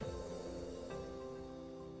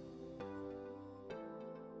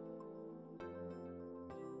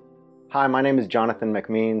Hi, my name is Jonathan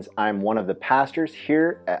McMeans. I'm one of the pastors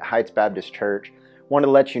here at Heights Baptist Church. Want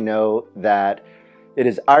to let you know that it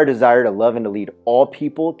is our desire to love and to lead all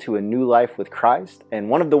people to a new life with Christ. And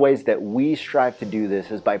one of the ways that we strive to do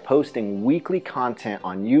this is by posting weekly content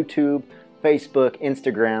on YouTube, Facebook,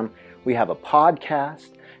 Instagram. We have a podcast.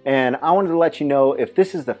 And I wanted to let you know, if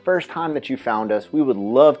this is the first time that you found us, we would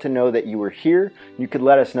love to know that you were here. You could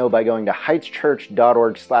let us know by going to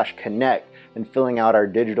heightschurch.org/connect and filling out our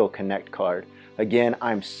digital connect card. Again,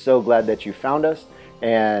 I'm so glad that you found us,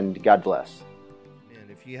 and God bless.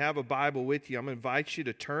 And if you have a Bible with you, I'm going to invite you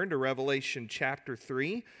to turn to Revelation chapter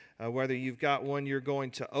 3. Whether you've got one you're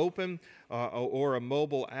going to open or a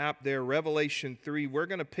mobile app there, Revelation 3, we're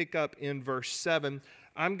going to pick up in verse 7.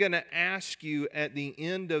 I'm going to ask you at the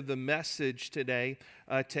end of the message today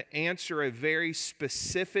to answer a very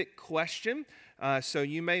specific question. So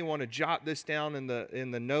you may want to jot this down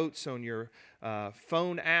in the notes on your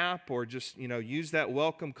phone app, or just use that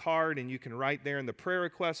welcome card, and you can write there in the prayer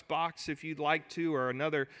request box if you'd like to, or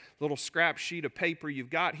another little scrap sheet of paper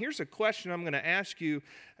you've got. Here's a question I'm going to ask you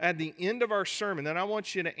at the end of our sermon that I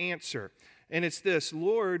want you to answer, and it's this: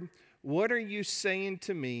 Lord, what are you saying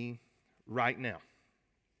to me right now?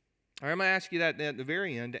 All right, I'm going to ask you that at the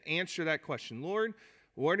very end to answer that question. Lord,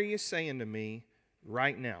 what are you saying to me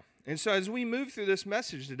right now? And so as we move through this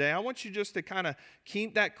message today, I want you just to kind of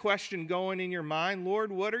keep that question going in your mind.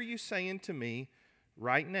 Lord, what are you saying to me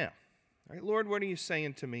right now? All right, Lord, what are you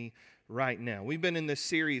saying to me right now? We've been in this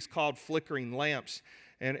series called Flickering Lamps.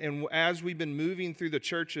 And as we've been moving through the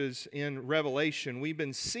churches in Revelation, we've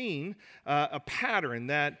been seeing a pattern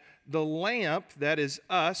that the lamp, that is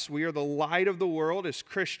us, we are the light of the world as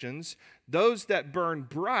Christians. Those that burn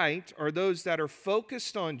bright are those that are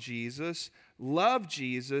focused on Jesus, love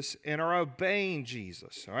Jesus, and are obeying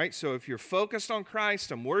Jesus. All right, so if you're focused on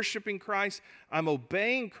Christ, I'm worshiping Christ, I'm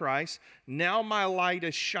obeying Christ, now my light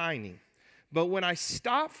is shining. But when I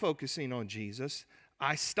stop focusing on Jesus,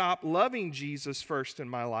 I stop loving Jesus first in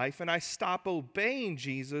my life, and I stop obeying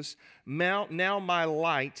Jesus, now my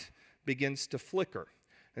light begins to flicker.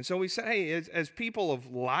 And so we say, hey, as people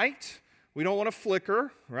of light, we don't want to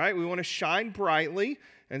flicker, right? We want to shine brightly.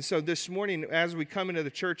 And so this morning, as we come into the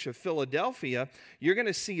church of Philadelphia, you're going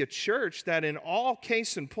to see a church that in all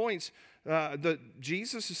case and points,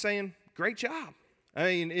 Jesus is saying, great job. I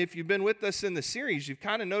mean, if you've been with us in the series, you've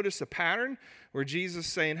kind of noticed a pattern where Jesus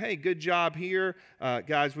is saying, hey, good job here.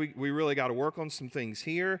 Guys, we really got to work on some things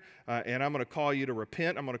here, and I'm going to call you to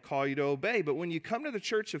repent. I'm going to call you to obey. But when you come to the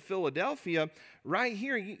church of Philadelphia, right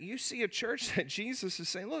here, you see a church that Jesus is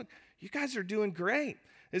saying, look, you guys are doing great.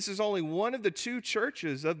 This is only one of the two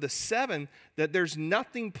churches of the 7 that there's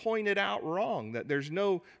nothing pointed out wrong, that there's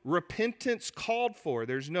no repentance called for.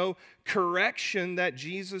 There's no correction that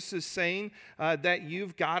Jesus is saying that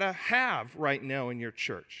you've got to have right now in your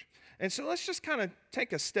church. And so let's just kind of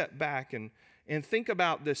take a step back and think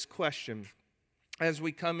about this question as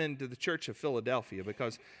we come into the church of Philadelphia,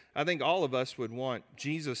 because I think all of us would want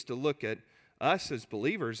Jesus to look at us as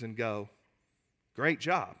believers and go, great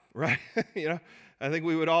job, right? I think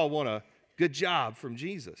we would all want a good job from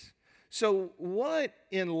Jesus. So what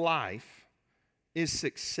in life is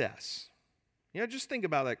success? Just think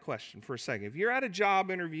about that question for a second. If you're at a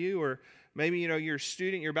job interview, or maybe you're a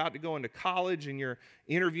student, you're about to go into college and you're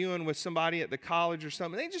interviewing with somebody at the college or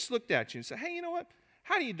something, they just looked at you and said, hey, you know what?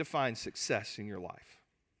 How do you define success in your life?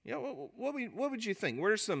 What would you think?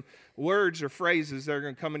 What are some words or phrases that are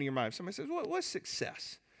going to come into your mind? If somebody says, what's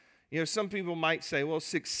success? Some people might say, well,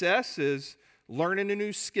 success is learning a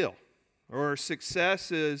new skill, or success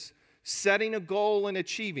is setting a goal and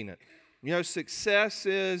achieving it. Success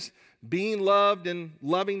is being loved and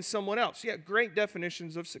loving someone else. Yeah, great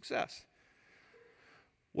definitions of success.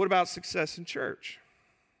 What about success in church?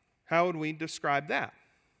 How would we describe that?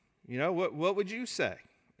 What would you say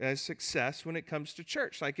as success when it comes to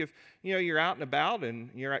church? Like if, you're out and about and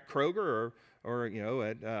you're at Kroger or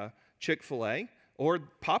at Chick-fil-A, or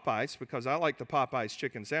Popeyes, because I like the Popeyes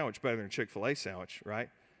chicken sandwich better than a Chick-fil-A sandwich, right?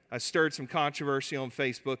 I stirred some controversy on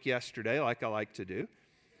Facebook yesterday, like I like to do.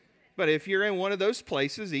 But if you're in one of those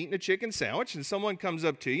places eating a chicken sandwich and someone comes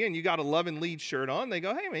up to you and you got a Love and Lead shirt on, they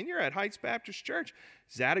go, hey, man, you're at Heights Baptist Church.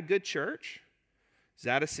 Is that a good church? Is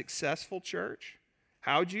that a successful church?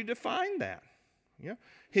 How would you define that?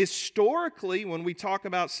 Historically, when we talk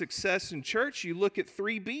about success in church, you look at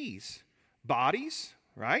 3 B's. Bodies,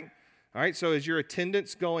 right? All right, so is your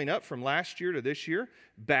attendance going up from last year to this year?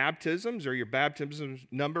 Baptisms, are your baptism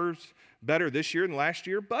numbers better this year than last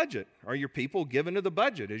year? Budget, are your people giving to the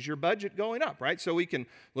budget? Is your budget going up, right? So we can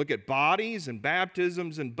look at bodies and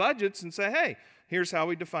baptisms and budgets and say, hey, here's how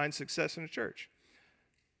we define success in a church.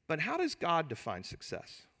 But how does God define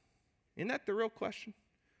success? Isn't that the real question?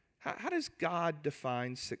 How does God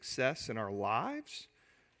define success in our lives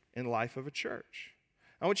and life of a church?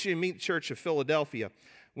 I want you to meet the church of Philadelphia.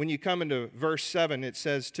 When you come into verse 7, it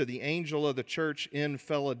says, to the angel of the church in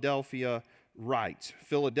Philadelphia write.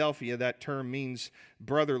 Philadelphia, that term means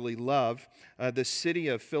brotherly love. The city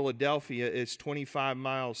of Philadelphia is 25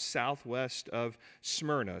 miles southwest of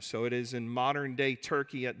Smyrna. So it is in modern-day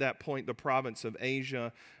Turkey, at that point the province of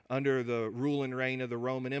Asia, under the rule and reign of the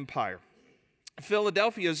Roman Empire.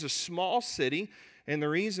 Philadelphia is a small city, and the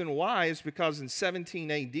reason why is because in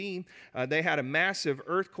 17 AD, they had a massive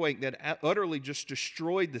earthquake that utterly just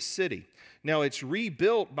destroyed the city. Now, it's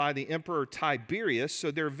rebuilt by the Emperor Tiberius,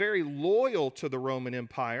 so they're very loyal to the Roman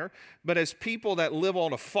Empire. But as people that live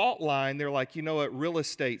on a fault line, they're like, you know what, real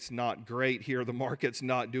estate's not great here, the market's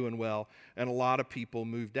not doing well, and a lot of people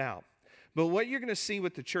moved out. But what you're going to see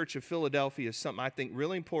with the Church of Philadelphia is something I think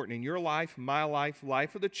really important in your life, my life,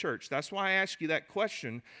 life of the church. That's why I asked you that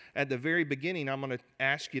question at the very beginning. I'm going to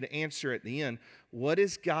ask you to answer at the end. What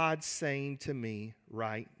is God saying to me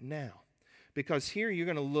right now? Because here you're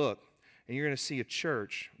going to look and you're going to see a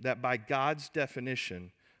church that by God's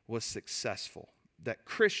definition was successful. That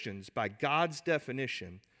Christians, by God's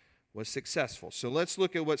definition, was successful. So let's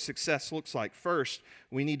look at what success looks like. First,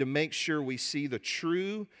 we need to make sure we see the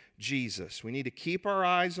true Jesus. We need to keep our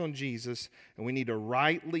eyes on Jesus, and we need to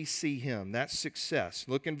rightly see him. That's success.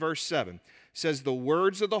 Look in verse 7. It says, the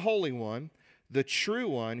words of the Holy One, the true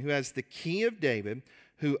one, who has the key of David,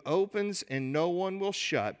 who opens and no one will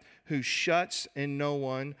shut, who shuts and no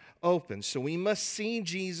one opens. So we must see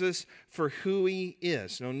Jesus for who he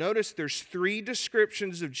is. Now notice there's three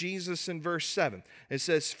descriptions of Jesus in verse 7. It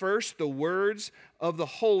says first, the words of the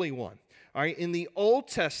Holy One. All right, in the Old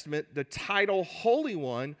Testament, the title Holy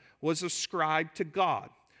One was ascribed to God.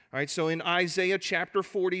 All right, so in Isaiah chapter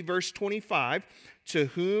 40, verse 25, to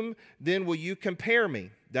whom then will you compare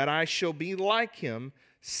me, that I shall be like him,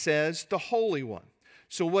 says the Holy One.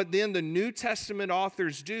 So what then the New Testament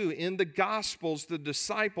authors do in the Gospels, the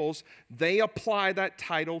disciples, they apply that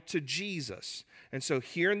title to Jesus. And so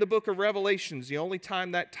here in the book of Revelations, the only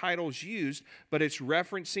time that title is used, but it's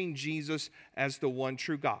referencing Jesus as the one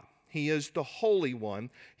true God. He is the Holy One.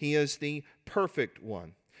 He is the perfect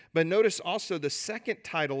one. But notice also the second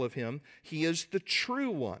title of him, he is the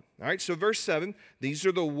true one. All right, so verse 7, these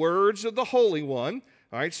are the words of the Holy One.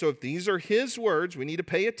 All right, so if these are his words, we need to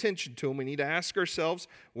pay attention to them. We need to ask ourselves,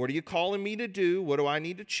 what are you calling me to do? What do I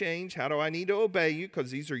need to change? How do I need to obey you?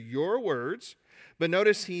 Because these are your words. But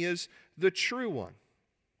notice he is the true one.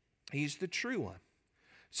 He's the true one.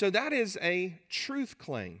 So that is a truth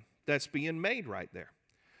claim that's being made right there,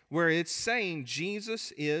 where it's saying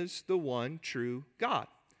Jesus is the one true God,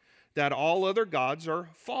 that all other gods are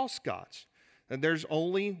false gods. And there's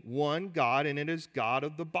only one God, and it is God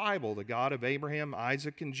of the Bible, the God of Abraham,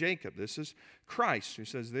 Isaac, and Jacob. This is Christ, who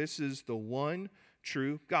says, this is the one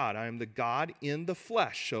true God. I am the God in the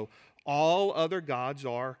flesh. So all other gods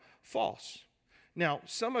are false. Now,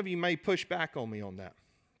 some of you may push back on me on that.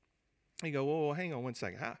 You go, well, hang on one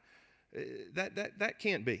second. That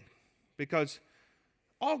can't be, because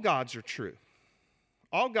all gods are true.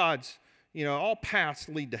 All gods, all paths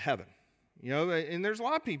lead to heaven. And there's a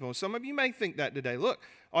lot of people. Some of you may think that today. Look,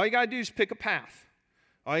 all you got to do is pick a path.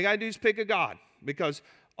 All you got to do is pick a God, because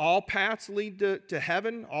all paths lead to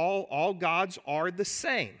heaven. All gods are the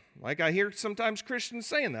same. Like I hear sometimes Christians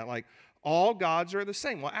saying that, like all gods are the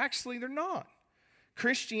same. Well, actually, they're not.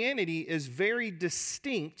 Christianity is very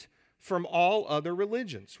distinct from all other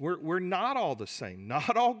religions. We're not all the same.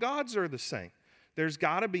 Not all gods are the same. There's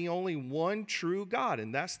got to be only one true God,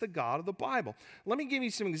 and that's the God of the Bible. Let me give you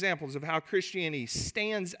some examples of how Christianity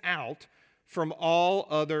stands out from all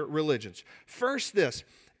other religions. First, this.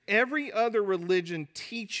 Every other religion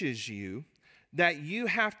teaches you that you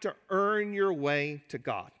have to earn your way to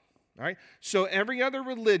God. All right? So every other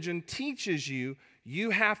religion teaches you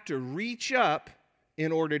have to reach up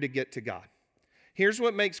in order to get to God. Here's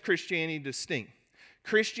what makes Christianity distinct.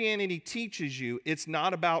 Christianity teaches you it's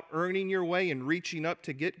not about earning your way and reaching up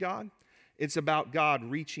to get God. It's about God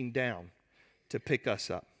reaching down to pick us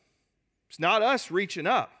up. It's not us reaching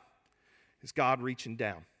up. It's God reaching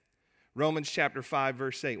down. Romans chapter 5,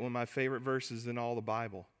 verse 8, one of my favorite verses in all the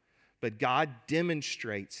Bible. But God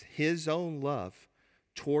demonstrates his own love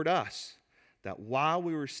toward us, that while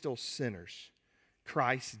we were still sinners,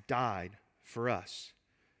 Christ died for us.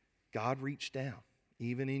 God reached down.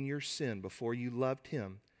 Even in your sin, before you loved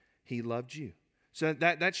him, he loved you. So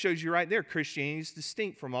that shows you right there, Christianity is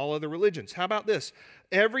distinct from all other religions. How about this?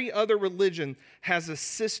 Every other religion has a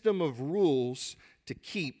system of rules to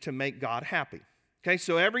keep to make God happy. Okay,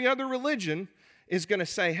 so every other religion is going to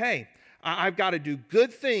say, hey, I've got to do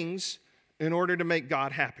good things in order to make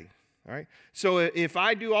God happy. All right? So if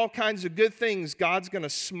I do all kinds of good things, God's going to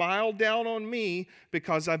smile down on me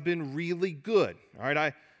because I've been really good. All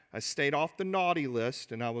right? I stayed off the naughty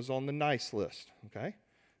list and I was on the nice list. Okay?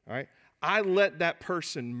 All right? I let that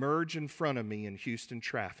person merge in front of me in Houston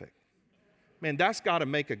traffic. Man, that's got to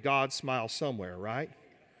make a God smile somewhere, right?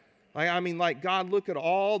 Like, God, look at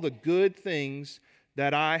all the good things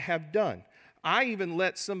that I have done. I even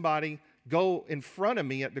let somebody go in front of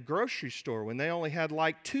me at the grocery store when they only had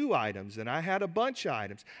like 2 items and I had a bunch of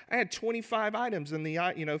items. I had 25 items in the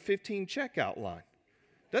 15 checkout line.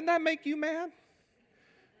 Doesn't that make you mad?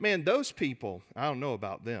 Man, those people, I don't know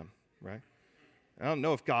about them, right? I don't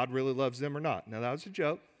know if God really loves them or not. Now, that was a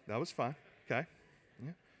joke. That was fine. Okay?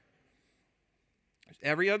 Yeah.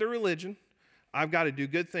 Every other religion, I've got to do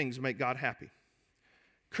good things to make God happy.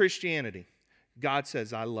 Christianity, God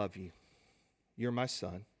says, I love you. You're my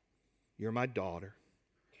son. You're my daughter.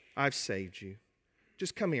 I've saved you.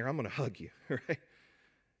 Just come here. I'm going to hug you. Right?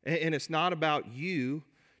 And it's not about you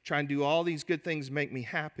trying to do all these good things to make me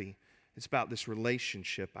happy. It's about this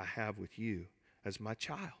relationship I have with you as my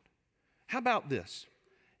child. How about this?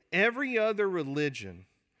 Every other religion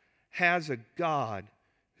has a God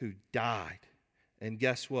who died. And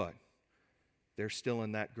guess what? They're still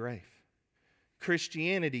in that grave.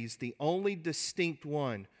 Christianity is the only distinct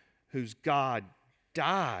one whose God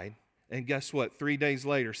died. And guess what? 3 days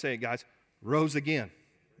later, say it guys, rose again.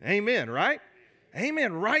 Amen, right?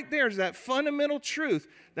 Amen. Right there's that fundamental truth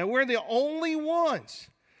that we're the only ones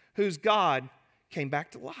whose God came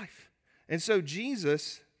back to life. And so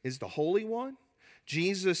Jesus is the Holy One.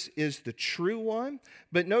 Jesus is the true one.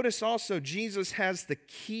 But notice also Jesus has the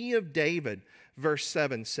key of David. Verse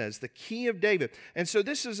 7 says, the key of David. And so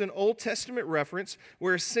this is an Old Testament reference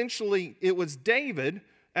where essentially it was David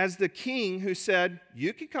as the king who said,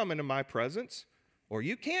 you can come into my presence or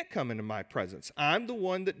you can't come into my presence. I'm the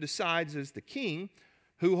one that decides as the king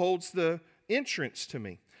who holds the entrance to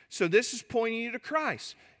me. So this is pointing you to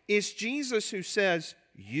Christ. It's Jesus who says,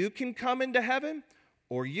 you can come into heaven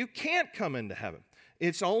or you can't come into heaven.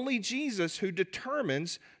 It's only Jesus who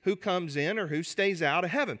determines who comes in or who stays out of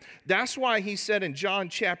heaven. That's why he said in John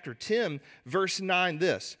chapter 10, verse 9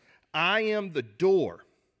 this, I am the door.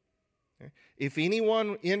 If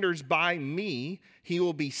anyone enters by me, he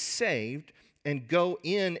will be saved and go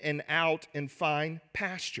in and out and find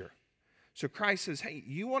pasture. So Christ says, hey,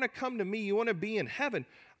 you want to come to me, you want to be in heaven,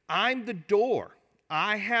 I'm the door.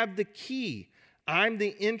 I have the key. I'm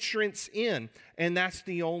the entrance in, and that's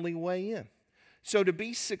the only way in. So to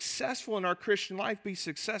be successful in our Christian life, be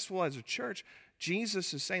successful as a church,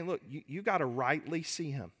 Jesus is saying, look, you got to rightly see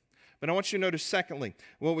him. But I want you to notice, secondly,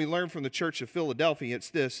 what we learned from the church of Philadelphia, it's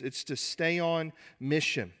this, it's to stay on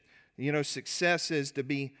mission. You know, success is to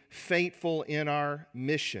be faithful in our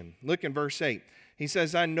mission. Look in verse 8. He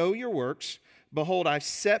says, I know your works. Behold, I've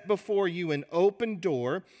set before you an open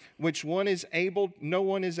door, which no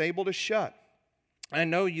one is able to shut. I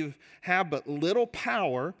know you have but little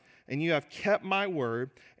power, and you have kept my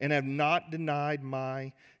word and have not denied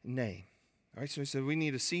my name. All right, so he said we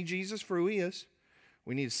need to see Jesus for who he is.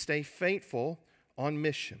 We need to stay faithful on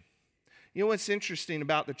mission. You know what's interesting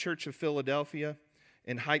about the Church of Philadelphia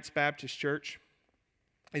and Heights Baptist Church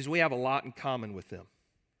is we have a lot in common with them.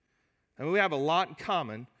 And we have a lot in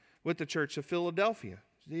common with the Church of Philadelphia.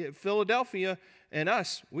 Philadelphia and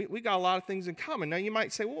us, we got a lot of things in common. Now you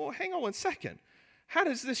might say, well, hang on one second. How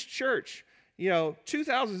does this church,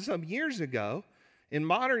 2,000 some years ago in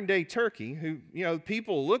modern day Turkey, who,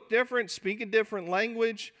 people look different, speak a different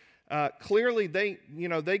language, clearly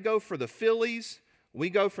they go for the Phillies, we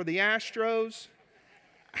go for the Astros.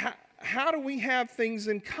 How do we have things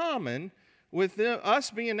in common with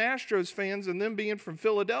us being Astros fans and them being from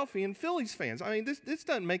Philadelphia and Phillies fans? I mean, this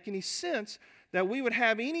doesn't make any sense that we would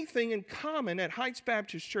have anything in common at Heights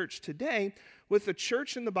Baptist Church today with the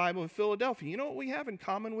church in the Bible in Philadelphia. You know what we have in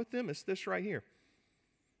common with them? It's this right here.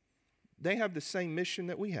 They have the same mission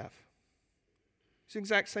that we have. It's the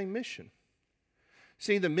exact same mission.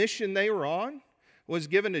 See, the mission they were on was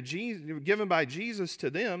given by Jesus to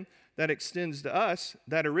them that extends to us,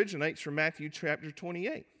 that originates from Matthew chapter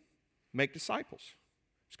 28. Make disciples.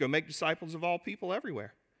 Let's go make disciples of all people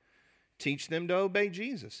everywhere. Teach them to obey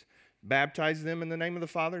Jesus. Baptize them in the name of the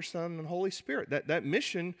Father, Son, and Holy Spirit. That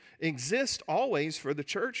mission exists always for the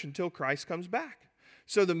church until Christ comes back.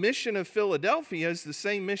 So the mission of Philadelphia is the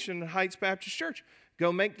same mission of Heights Baptist Church.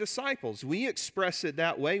 Go make disciples. We express it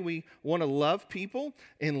that way. We want to love people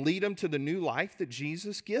and lead them to the new life that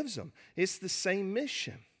Jesus gives them. It's the same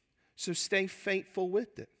mission. So stay faithful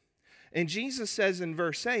with it. And Jesus says in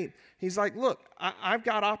verse 8, he's like, look, I've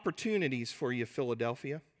got opportunities for you,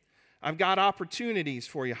 Philadelphia. I've got opportunities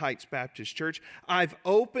for you, Heights Baptist Church. I've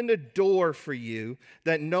opened a door for you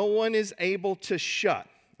that no one is able to shut.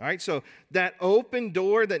 All right, so that open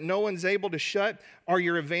door that no one's able to shut are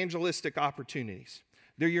your evangelistic opportunities.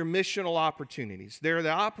 They're your missional opportunities. They're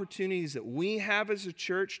the opportunities that we have as a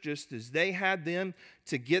church, just as they had them,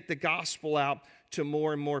 to get the gospel out to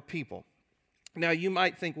more and more people. Now, you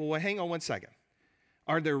might think, well, hang on one second.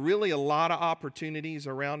 Are there really a lot of opportunities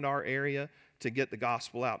around our area to get the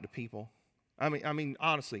gospel out to people? I mean,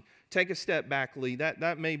 honestly, take a step back, Lee.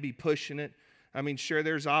 That may be pushing it. I mean, sure,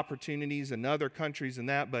 there's opportunities in other countries and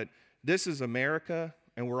that, but this is America,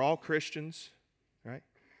 and we're all Christians, right?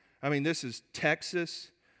 I mean, this is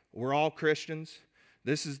Texas. We're all Christians.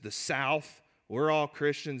 This is the South. We're all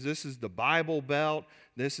Christians. This is the Bible Belt.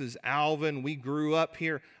 This is Alvin. We grew up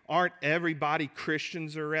here. Aren't everybody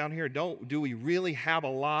Christians around here? Do we really have a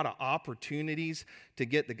lot of opportunities to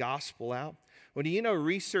get the gospel out? Well, do you know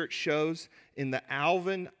research shows in the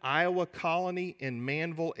Alvin, Iowa Colony and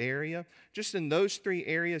Manville area, just in those three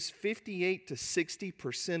areas, 58 to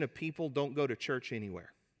 60% of people don't go to church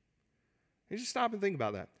anywhere. You just stop and think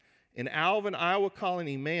about that. In Alvin, Iowa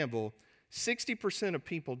Colony, Manville, 60% of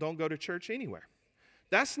people don't go to church anywhere.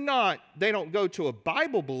 That's not, they don't go to a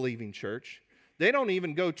Bible-believing church. They don't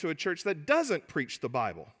even go to a church that doesn't preach the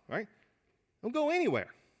Bible, right? They don't go anywhere.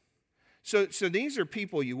 So these are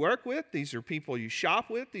people you work with. These are people you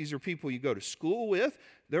shop with. These are people you go to school with.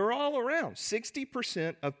 They're all around.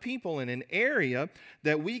 60% of people in an area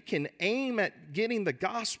that we can aim at getting the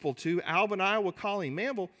gospel to, Alvin, Iowa, Colony,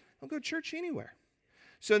 Manville, don't go to church anywhere.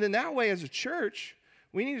 So then that way as a church,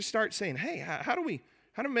 we need to start saying, hey, how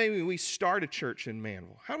do maybe we start a church in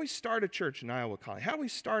Manville? How do we start a church in Iowa Colony? How do we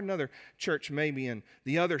start another church maybe in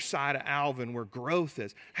the other side of Alvin where growth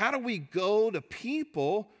is? How do we go to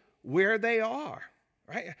people where they are,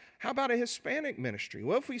 right? How about a Hispanic ministry?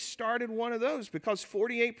 Well, if we started one of those, because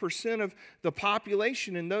 48% of the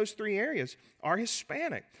population in those three areas are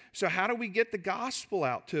Hispanic. So how do we get the gospel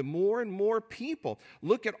out to more and more people?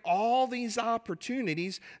 Look at all these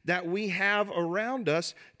opportunities that we have around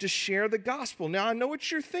us to share the gospel. Now, I know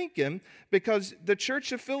what you're thinking, because the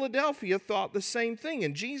Church of Philadelphia thought the same thing,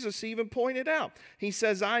 and Jesus even pointed out. He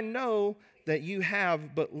says, I know that you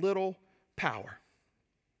have but little power.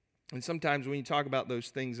 And sometimes when you talk about those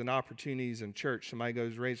things and opportunities in church, somebody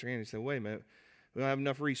goes, raise their hand and say, wait a minute, we don't have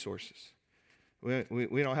enough resources. We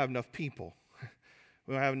don't have enough people.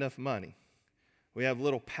 We don't have enough money. We have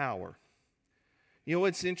little power. You know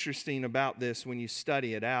what's interesting about this when you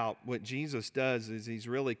study it out, what Jesus does is he's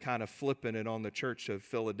really kind of flipping it on the Church of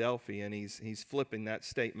Philadelphia, and he's flipping that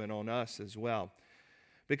statement on us as well.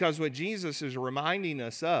 Because what Jesus is reminding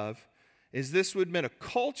us of is this would have been a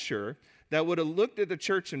culture that would have looked at the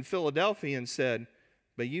church in Philadelphia and said,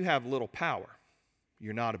 but you have little power.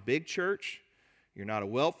 You're not a big church. You're not a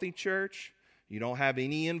wealthy church. You don't have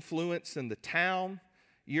any influence in the town.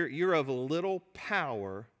 You're of a little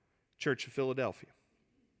power, Church of Philadelphia.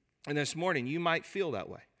 And this morning, you might feel that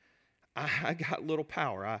way. I got little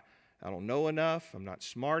power. I don't know enough. I'm not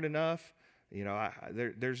smart enough. You know,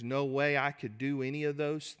 there's no way I could do any of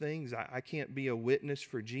those things. I can't be a witness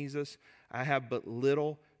for Jesus. I have but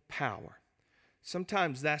little power.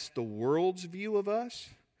 Sometimes that's the world's view of us,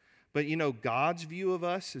 but you know, God's view of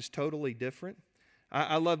us is totally different.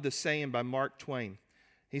 I love the saying by Mark Twain.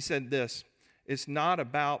 He said this, it's not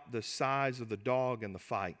about the size of the dog in the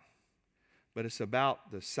fight, but it's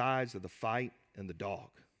about the size of the fight and the dog.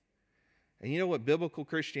 And you know what biblical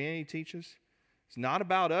Christianity teaches? It's not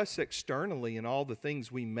about us externally and all the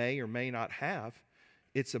things we may or may not have.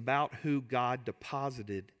 It's about who God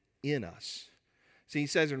deposited in us. See, he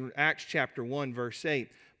says in Acts chapter 1, verse 8,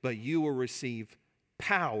 but you will receive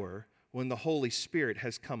power when the Holy Spirit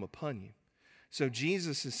has come upon you. So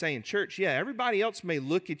Jesus is saying, church, yeah, everybody else may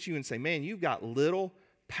look at you and say, man, you've got little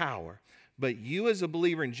power. But you as a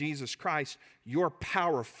believer in Jesus Christ, you're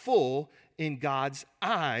powerful in God's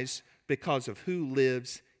eyes because of who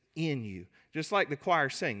lives in you. Just like the choir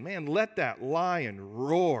sang, man, let that lion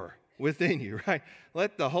roar within you, right?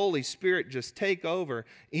 Let the Holy Spirit just take over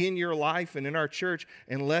in your life and in our church,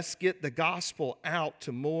 and let's get the gospel out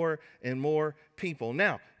to more and more people.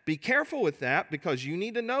 Now, be careful with that, because you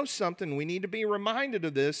need to know something. We need to be reminded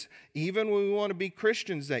of this, even when we want to be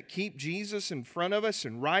Christians that keep Jesus in front of us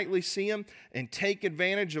and rightly see Him and take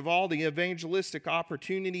advantage of all the evangelistic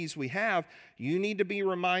opportunities we have. You need to be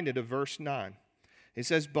reminded of verse 9. It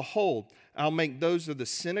says, behold, I'll make those of the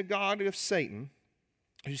synagogue of Satan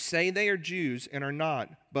who say they are Jews and are not,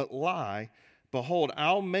 but lie, Behold,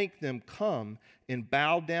 I'll make them come and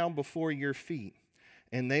bow down before your feet,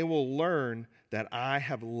 and they will learn that I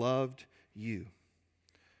have loved you.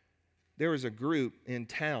 There was a group in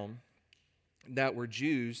town that were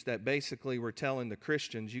Jews that basically were telling the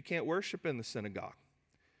Christians, you can't worship in the synagogue.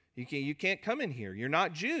 You can't come in here. You're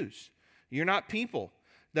not Jews. You're not people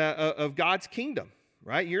of God's kingdom,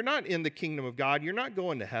 right? You're not in the kingdom of God. You're not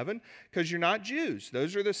going to heaven because you're not Jews.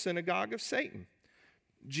 Those are the synagogue of Satan.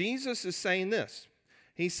 Jesus is saying this.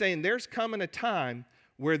 He's saying there's coming a time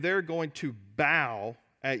where they're going to bow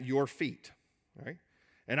at your feet, right?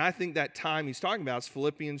 And I think that time he's talking about is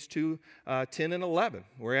Philippians 2, 10 and 11,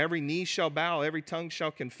 where every knee shall bow, every tongue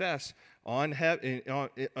shall confess in heaven,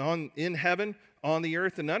 on the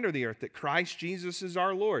earth, and under the earth, that Christ Jesus is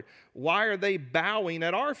our Lord. Why are they bowing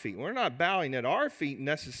at our feet? We're not bowing at our feet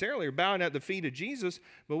necessarily, or bowing at the feet of Jesus,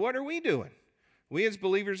 but what are we doing? We as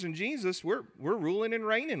believers in Jesus, we're ruling and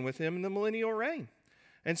reigning with him in the millennial reign.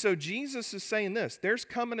 And so Jesus is saying this, there's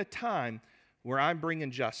coming a time where I'm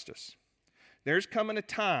bringing justice. There's coming a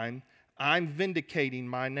time I'm vindicating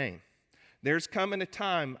my name. There's coming a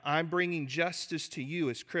time I'm bringing justice to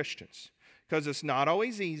you as Christians, because it's not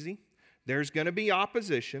always easy. There's going to be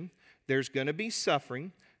opposition. There's going to be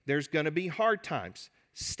suffering. There's going to be hard times.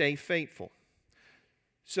 Stay faithful.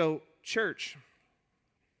 So, church,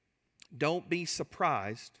 don't be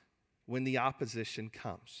surprised when the opposition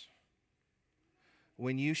comes.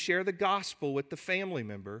 When you share the gospel with the family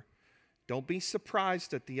member, don't be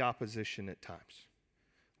surprised at the opposition at times.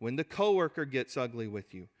 When the coworker gets ugly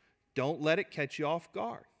with you, don't let it catch you off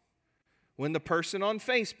guard. When the person on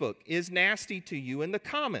Facebook is nasty to you in the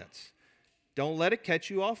comments, don't let it catch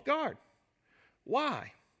you off guard.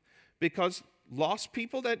 Why? Because lost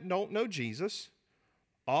people that don't know Jesus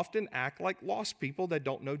often act like lost people that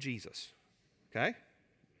don't know Jesus. Okay?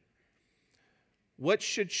 What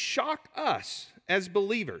should shock us as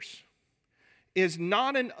believers is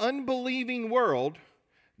not an unbelieving world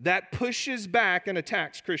that pushes back and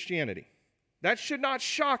attacks Christianity. That should not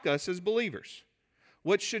shock us as believers.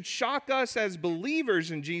 What should shock us as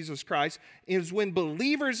believers in Jesus Christ is when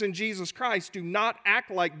believers in Jesus Christ do not act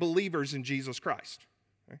like believers in Jesus Christ.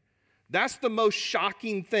 Okay? That's the most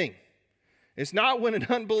shocking thing. It's not when an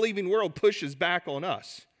unbelieving world pushes back on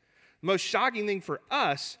us. The most shocking thing for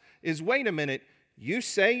us is, wait a minute, you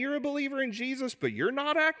say you're a believer in Jesus, but you're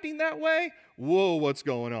not acting that way? Whoa, what's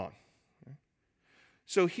going on?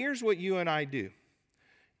 So here's what you and I do.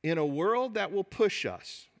 In a world that will push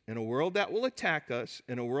us, in a world that will attack us,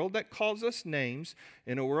 in a world that calls us names,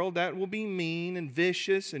 in a world that will be mean and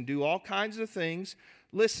vicious and do all kinds of things,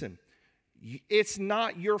 listen, it's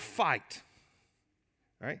not your fight,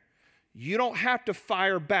 right? You don't have to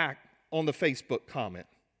fire back on the Facebook comment.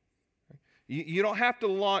 You don't have to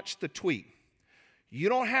launch the tweet. You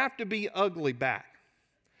don't have to be ugly back.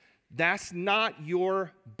 That's not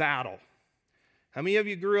your battle. How many of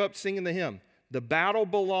you grew up singing the hymn, "The battle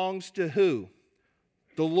belongs to who?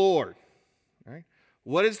 The Lord." Right?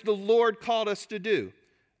 What has the Lord called us to do?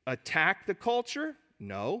 Attack the culture?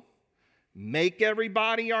 No. Make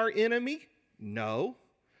everybody our enemy? No.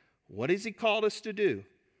 What has he called us to do?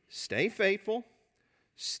 Stay faithful,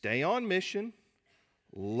 stay on mission,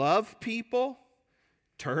 love people,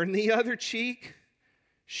 turn the other cheek,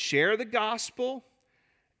 share the gospel,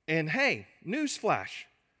 and hey, newsflash,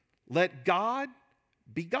 let God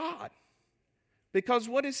be God. Because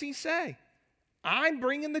what does he say? I'm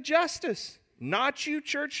bringing the justice. Not you,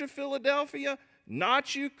 Church of Philadelphia,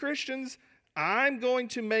 not you, Christians. I'm going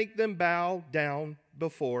to make them bow down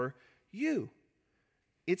before you.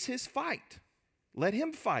 It's his fight. Let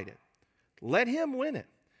him fight it. Let him win it.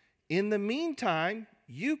 In the meantime,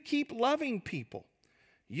 you keep loving people.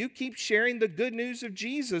 You keep sharing the good news of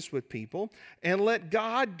Jesus with people, and let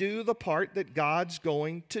God do the part that God's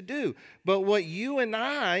going to do. But what you and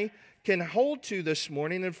I can hold to this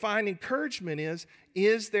morning and find encouragement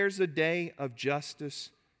is there's a day of justice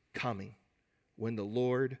coming when the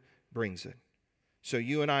Lord brings it. So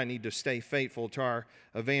you and I need to stay faithful to our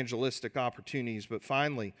evangelistic opportunities, but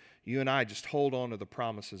finally, you and I just hold on to the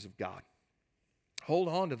promises of God. Hold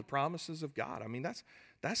on to the promises of God. I mean,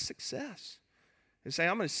 that's success. And say,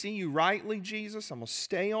 I'm going to see you rightly, Jesus. I'm going to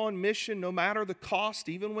stay on mission no matter the cost,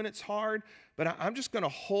 even when it's hard. But I'm just going to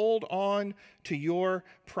hold on to your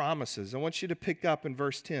promises. I want you to pick up in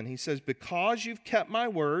verse 10. He says, because you've kept my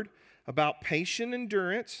word about patient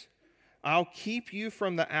endurance, I'll keep you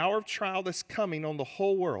from the hour of trial that's coming on the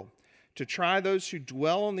whole world to try those who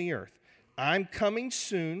dwell on the earth. I'm coming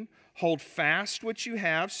soon. Hold fast what you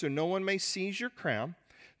have so no one may seize your crown.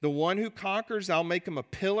 The one who conquers, I'll make him a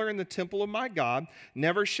pillar in the temple of my God.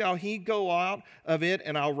 Never shall he go out of it,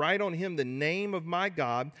 and I'll write on him the name of my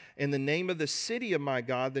God and the name of the city of my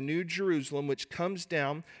God, the new Jerusalem, which comes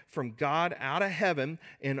down from God out of heaven,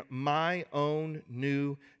 in my own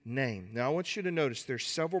new name. Now, I want you to notice there's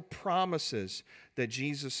several promises that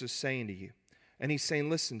Jesus is saying to you. And he's saying,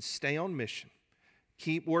 listen, stay on mission.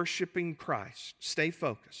 Keep worshiping Christ. Stay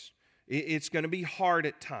focused. It's going to be hard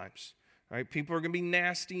at times. Right? People are going to be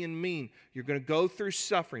nasty and mean. You're going to go through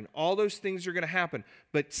suffering. All those things are going to happen.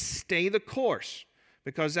 But stay the course.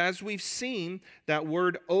 Because as we've seen, that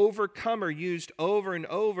word overcomer used over and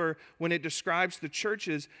over when it describes the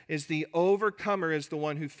churches is the overcomer is the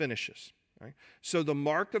one who finishes. Right? So the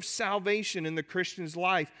mark of salvation in the Christian's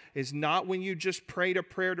life is not when you just prayed a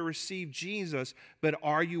prayer to receive Jesus, but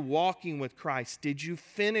are you walking with Christ? Did you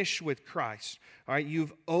finish with Christ? All right,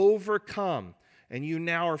 you've overcome. And you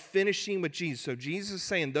now are finishing with Jesus. So Jesus is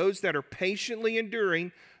saying, those that are patiently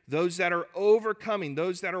enduring, those that are overcoming,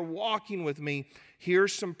 those that are walking with me,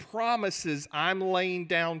 here's some promises I'm laying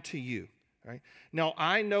down to you. Right? Now,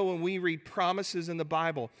 I know when we read promises in the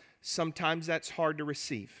Bible, sometimes that's hard to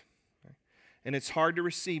receive. Right? And it's hard to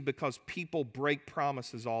receive because people break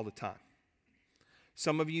promises all the time.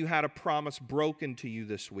 Some of you had a promise broken to you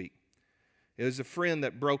this week. It was a friend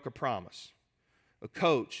that broke a promise. A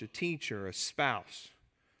coach, a teacher, a spouse.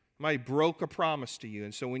 Somebody broke a promise to you.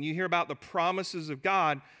 And so when you hear about the promises of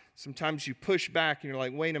God, sometimes you push back and you're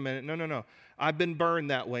like, wait a minute, no. I've been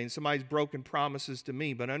burned that way and somebody's broken promises to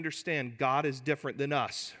me. But understand, God is different than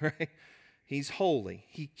us, right? He's holy.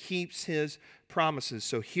 He keeps his promises.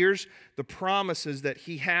 So here's the promises that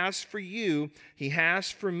he has for you, he has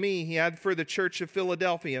for me, he had for the church of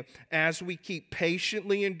Philadelphia as we keep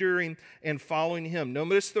patiently enduring and following him.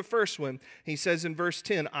 Notice the first one. He says in verse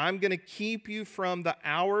 10, I'm going to keep you from the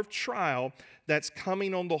hour of trial that's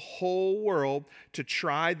coming on the whole world to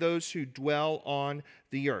try those who dwell on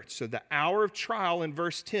the earth. So the hour of trial in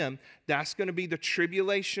verse 10, that's going to be the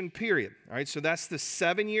tribulation period. All right, so that's the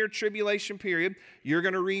 7-year tribulation period. You're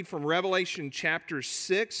going to read from Revelation chapter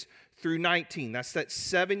 6 through 19. That's that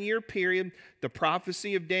 7-year period, the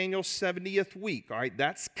prophecy of Daniel's 70th week. All right,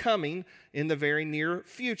 that's coming in the very near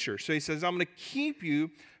future. So he says, I'm going to keep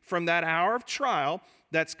you from that hour of trial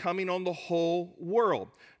that's coming on the whole world.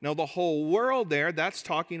 Now, the whole world there, that's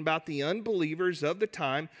talking about the unbelievers of the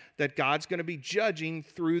time that God's going to be judging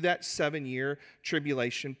through that 7-year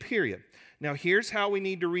tribulation period. Now, here's how we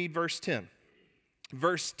need to read verse 10.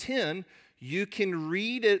 Verse 10, you can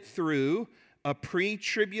read it through a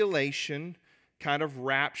pre-tribulation kind of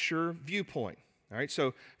rapture viewpoint. All right,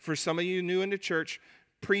 so for some of you new into church,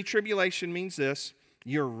 pre-tribulation means this.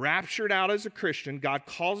 You're raptured out as a Christian. God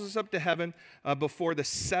calls us up to heaven before the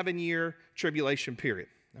 7-year tribulation period.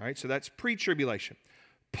 All right, so that's pre-tribulation.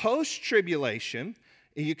 Post-tribulation,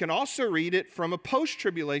 you can also read it from a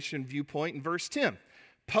post-tribulation viewpoint in verse 10.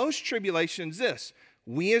 Post-tribulation is this.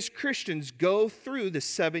 We as Christians go through the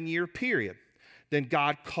 7-year period. Then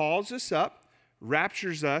God calls us up,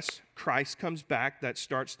 raptures us, Christ comes back. That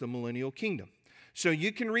starts the millennial kingdom. So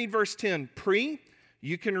you can read verse 10 pre,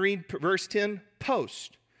 you can read verse 10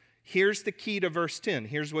 post. Here's the key to verse 10.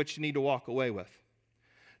 Here's what you need to walk away with.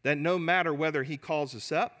 That no matter whether he calls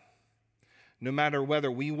us up, no matter whether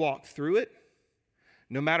we walk through it,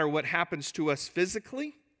 no matter what happens to us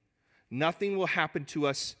physically, nothing will happen to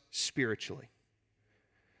us spiritually.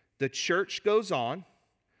 The church goes on,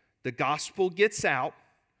 the gospel gets out,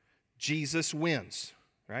 Jesus wins,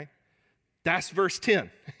 right? That's verse 10.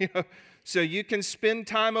 So you can spend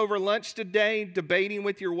time over lunch today debating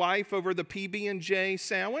with your wife over the PB&J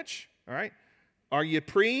sandwich, all right? Are you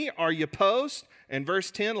pre? Are you post? And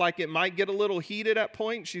verse 10, like it might get a little heated at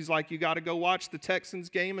point. She's like, you got to go watch the Texans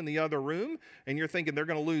game in the other room. And you're thinking they're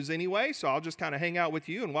going to lose anyway, so I'll just kind of hang out with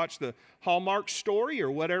you and watch the Hallmark story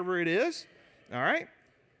or whatever it is, all right?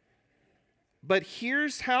 But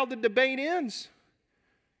here's how the debate ends.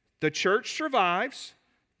 The church survives.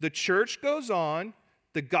 The church goes on.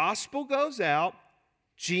 The gospel goes out.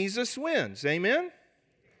 Jesus wins. Amen?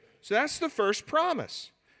 So that's the first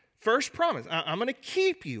promise. First promise, I'm going to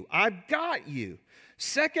keep you. I've got you.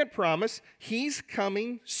 Second promise, he's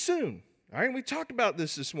coming soon. All right, we talked about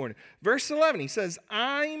this morning. Verse 11, he says,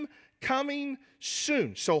 I'm coming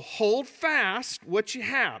soon. So hold fast what you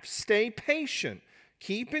have. Stay patient.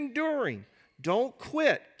 Keep enduring. Don't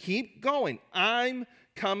quit. Keep going. I'm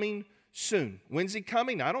coming soon. When's he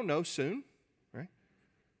coming? I don't know. Soon. Right?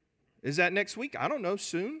 Is that next week? I don't know.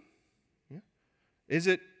 Soon. Yeah. Is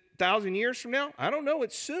it 1,000 years from now? I don't know.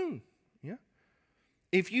 It's soon. Yeah.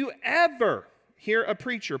 If you ever hear a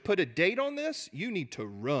preacher put a date on this, you need to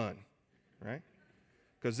run. Right?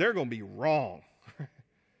 because they're going to be wrong.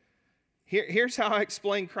 Here's how I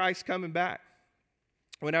explain Christ coming back.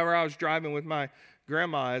 Whenever I was driving with my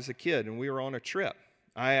grandma as a kid and we were on a trip,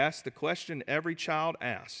 I asked the question every child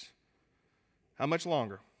asks: how much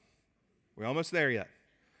longer? We're almost there yet.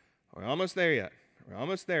 We're almost there yet. We're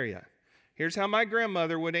almost there yet. Here's how my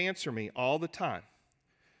grandmother would answer me all the time: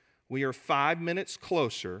 we are 5 minutes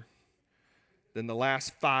closer than the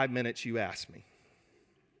last 5 minutes you asked me.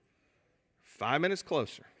 5 minutes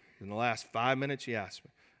closer than the last 5 minutes you asked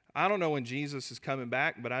me. I don't know when Jesus is coming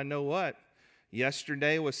back, but I know what?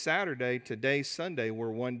 Yesterday was Saturday, today's Sunday.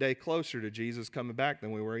 We're 1 day closer to Jesus coming back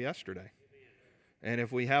than we were yesterday. And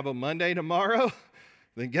if we have a Monday tomorrow,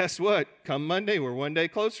 then guess what? Come Monday, we're 1 day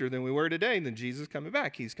closer than we were today than Jesus coming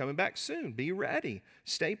back. He's coming back soon. Be ready.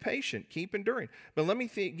 Stay patient. Keep enduring. But let me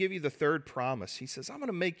give you the third promise. He says, I'm going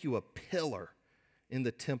to make you a pillar in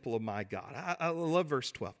the temple of my God. I love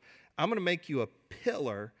verse 12. I'm going to make you a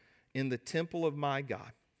pillar in the temple of my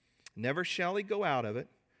God. Never shall he go out of it,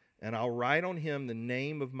 and I'll write on him the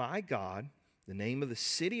name of my God, the name of the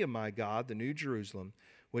city of my God, the New Jerusalem,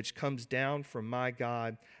 which comes down from my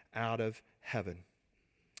God out of heaven.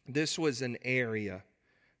 This was an area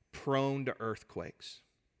prone to earthquakes.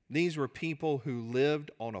 These were people who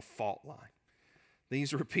lived on a fault line.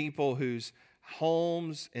 These were people whose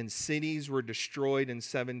homes and cities were destroyed in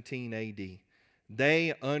 17 AD.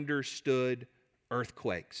 They understood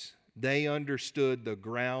earthquakes. They understood the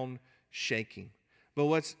ground shaking. But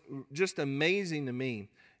what's just amazing to me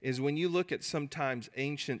is when you look at sometimes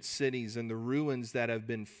ancient cities and the ruins that have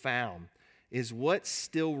been found, is what's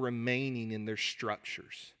still remaining in their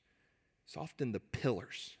structures. It's often the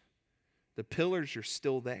pillars. The pillars are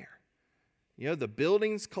still there. You know, the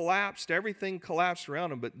buildings collapsed, everything collapsed around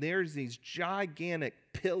them, but there's these gigantic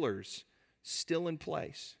pillars still in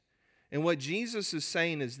place. And what Jesus is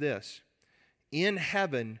saying is this: in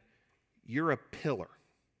heaven, you're a pillar.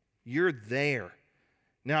 You're there.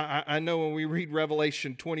 Now, I know when we read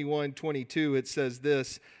Revelation 21:22, it says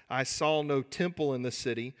this: I saw no temple in the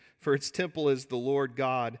city, for its temple is the Lord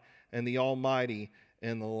God and the Almighty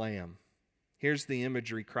and the Lamb. Here's the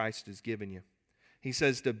imagery Christ has given you. He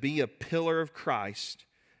says to be a pillar of Christ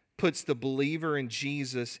puts the believer in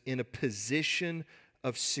Jesus in a position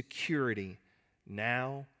of security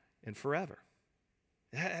now and forever.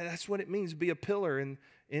 That's what it means to be a pillar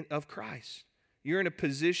of Christ. You're in a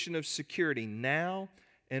position of security now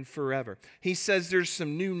and forever. He says there's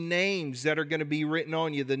some new names that are going to be written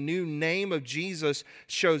on you. The new name of Jesus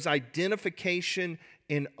shows identification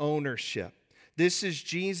and ownership. This is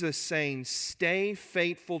Jesus saying, stay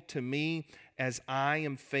faithful to me as I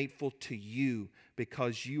am faithful to you,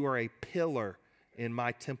 because you are a pillar in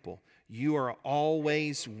my temple. You are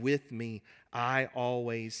always with me. I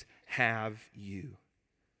always have you.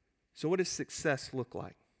 So what does success look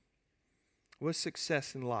like? What's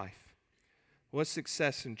success in life? What's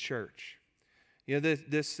success in church? You know,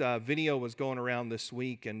 this video was going around this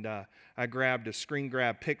week, and I grabbed a screen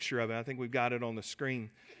grab picture of it. I think we've got it on the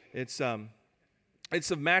screen. It's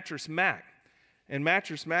of Mattress Mac. And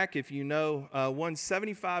Mattress Mac, if you know, won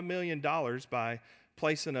 $75 million by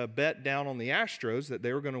placing a bet down on the Astros that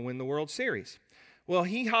they were going to win the World Series. Well,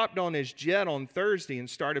 he hopped on his jet on Thursday and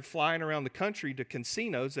started flying around the country to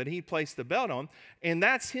casinos that he placed the bet on, and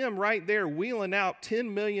that's him right there wheeling out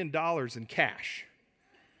 $10 million in cash.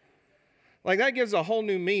 Like, that gives a whole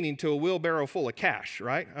new meaning to a wheelbarrow full of cash,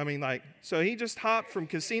 right? I mean, so he just hopped from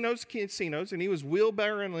casinos to casinos, and he was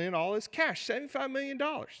wheelbarrowing in all his cash, $75 million.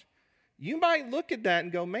 You might look at that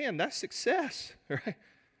and go, man, that's success, right?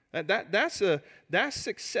 That's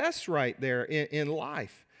success right there in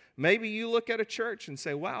life. Maybe you look at a church and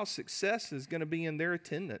say, wow, success is going to be in their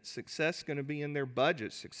attendance. Success is going to be in their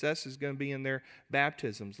budget. Success is going to be in their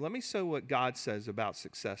baptisms. Let me say what God says about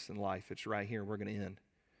success in life. It's right here. We're going to end.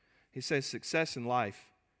 He says success in life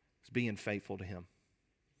is being faithful to Him.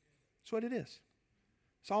 That's what it is.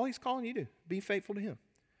 That's all He's calling you to. Be faithful to Him.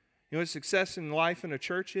 You know what success in life in a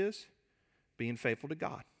church is? Being faithful to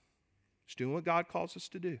God. It's doing what God calls us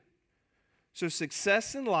to do. So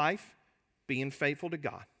success in life, being faithful to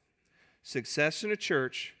God. Success in a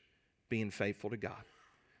church, being faithful to God.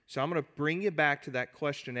 So I'm going to bring you back to that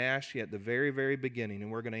question I asked you at the very, very beginning,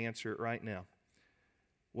 and we're going to answer it right now.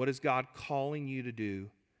 What is God calling you to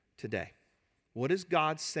do today? What is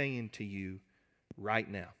God saying to you right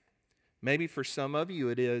now? Maybe for some of you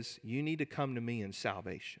it is, you need to come to me in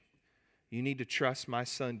salvation. You need to trust my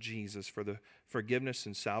Son Jesus for the forgiveness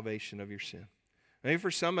and salvation of your sin. Maybe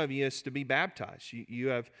for some of you it's to be baptized. You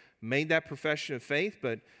have made that profession of faith,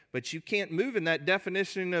 but you can't move in that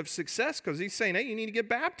definition of success because He's saying, hey, you need to get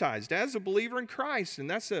baptized as a believer in Christ, and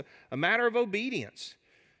that's a matter of obedience.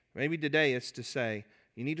 Maybe today it's to say,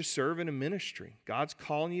 you need to serve in a ministry. God's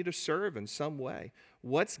calling you to serve in some way.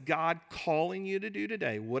 What's God calling you to do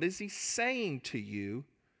today? What is He saying to you?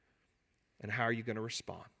 And how are you going to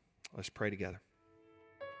respond? Let's pray together.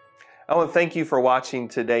 I want to thank you for watching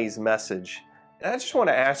today's message. And I just want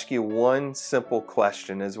to ask you one simple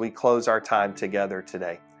question as we close our time together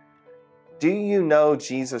today. Do you know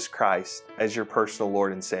Jesus Christ as your personal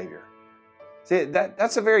Lord and Savior? See,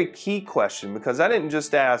 that's a very key question, because I didn't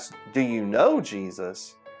just ask, do you know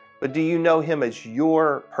Jesus, but do you know Him as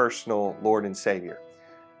your personal Lord and Savior?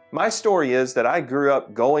 My story is that I grew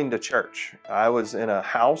up going to church. I was in a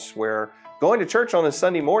house where going to church on a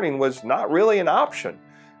Sunday morning was not really an option.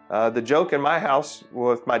 The joke in my house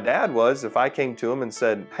with my dad was, if I came to him and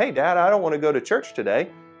said, "Hey Dad, I don't want to go to church today,"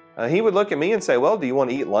 he would look at me and say, "Well, do you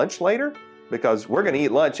want to eat lunch later? Because we're going to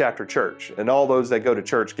eat lunch after church, and all those that go to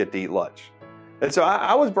church get to eat lunch." And so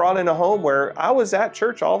I was brought in a home where I was at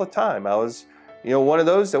church all the time. I was, one of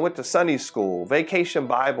those that went to Sunday school, vacation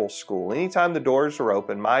Bible school. Anytime the doors were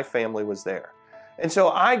open, my family was there. And so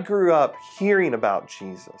I grew up hearing about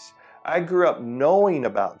Jesus. I grew up knowing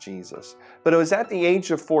about Jesus. But it was at the age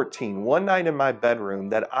of 14, one night in my bedroom,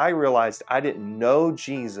 that I realized I didn't know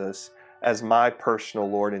Jesus as my personal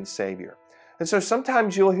Lord and Savior. And so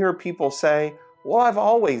sometimes you'll hear people say, "Well, I've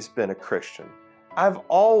always been a Christian. I've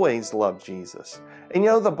always loved Jesus." And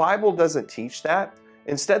the Bible doesn't teach that.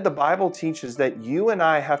 Instead, the Bible teaches that you and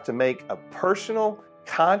I have to make a personal,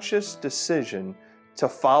 conscious decision to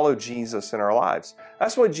follow Jesus in our lives.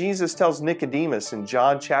 That's what Jesus tells Nicodemus in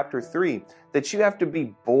John chapter 3, that you have to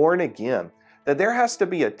be born again. That there has to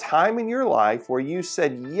be a time in your life where you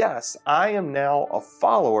said, "Yes, I am now a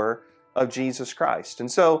follower of Jesus Christ."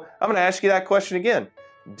 And so I'm going to ask you that question again.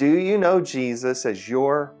 Do you know Jesus as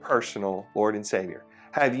your personal Lord and Savior?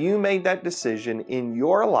 Have you made that decision in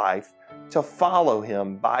your life to follow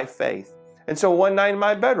Him by faith? And so one night in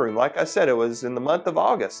my bedroom, like I said, it was in the month of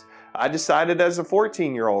August, I decided as a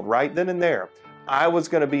 14-year-old right then and there, I was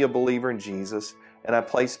going to be a believer in Jesus, and I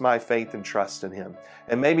placed my faith and trust in Him.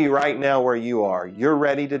 And maybe right now where you are, you're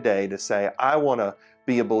ready today to say, "I want to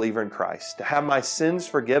be a believer in Christ, to have my sins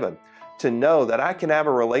forgiven, to know that I can have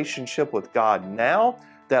a relationship with God now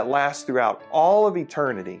that lasts throughout all of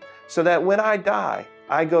eternity, so that when I die,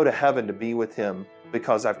 I go to heaven to be with Him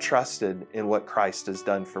because I've trusted in what Christ has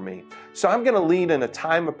done for me." So I'm going to lead in a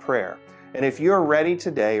time of prayer. And if you're ready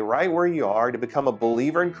today, right where you are, to become a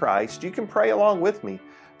believer in Christ, you can pray along with me,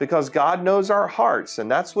 because God knows our hearts, and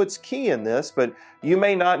that's what's key in this, but you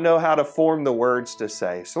may not know how to form the words to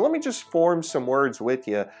say. So let me just form some words with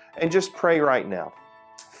you and just pray right now.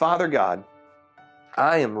 Father God,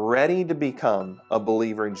 I am ready to become a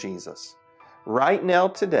believer in Jesus. Right now,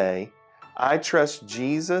 today, I trust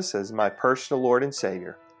Jesus as my personal Lord and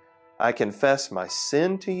Savior. I confess my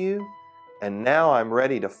sin to you, and now I'm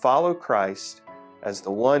ready to follow Christ as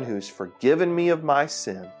the one who's forgiven me of my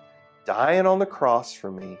sin, dying on the cross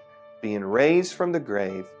for me, being raised from the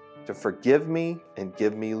grave to forgive me and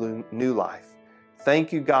give me new life.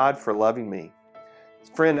 Thank you, God, for loving me.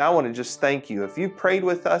 Friend, I want to just thank you. If you've prayed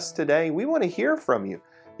with us today, we want to hear from you.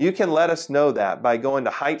 You can let us know that by going to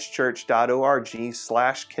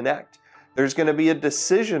heightschurch.org/connect. There's going to be a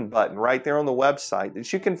decision button right there on the website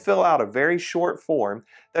that you can fill out a very short form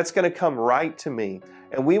that's going to come right to me.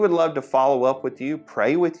 And we would love to follow up with you,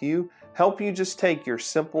 pray with you, help you just take your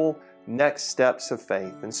simple next steps of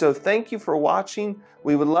faith. And so thank you for watching.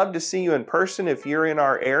 We would love to see you in person if you're in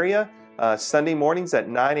our area. Sunday mornings at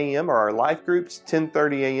 9 a.m. are our life groups.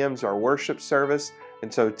 10:30 a.m. is our worship service.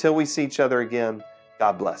 And so till we see each other again,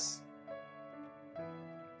 God bless.